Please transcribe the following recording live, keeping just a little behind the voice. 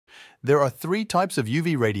There are three types of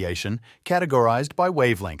UV radiation categorized by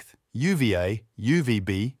wavelength: UVA,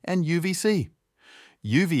 UVB, and UVC.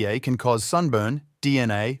 UVA can cause sunburn,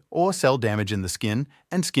 DNA, or cell damage in the skin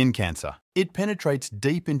and skin cancer. It penetrates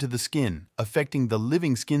deep into the skin, affecting the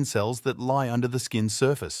living skin cells that lie under the skin's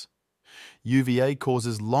surface. UVA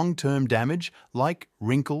causes long-term damage like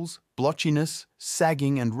wrinkles, blotchiness,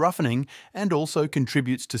 sagging, and roughening, and also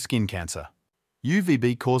contributes to skin cancer.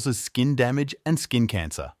 UVB causes skin damage and skin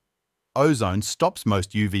cancer. Ozone stops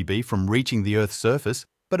most UVB from reaching the Earth's surface,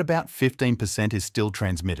 but about 15% is still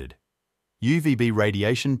transmitted. UVB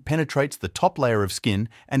radiation penetrates the top layer of skin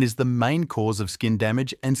and is the main cause of skin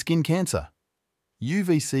damage and skin cancer.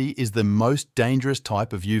 UVC is the most dangerous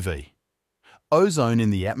type of UV. Ozone in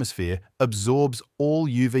the atmosphere absorbs all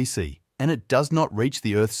UVC, and it does not reach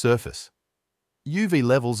the Earth's surface. UV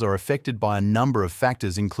levels are affected by a number of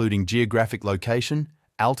factors including geographic location,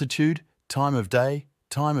 altitude, time of day,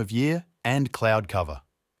 time of year, and cloud cover.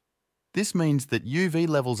 This means that UV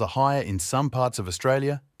levels are higher in some parts of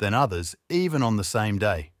Australia than others, even on the same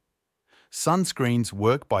day. Sunscreens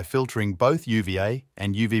work by filtering both UVA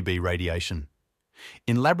and UVB radiation.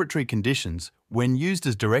 In laboratory conditions, when used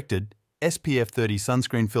as directed, SPF 30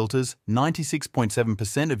 sunscreen filters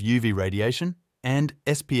 96.7% of UV radiation and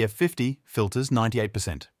SPF 50 filters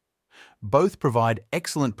 98%. Both provide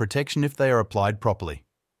excellent protection if they are applied properly.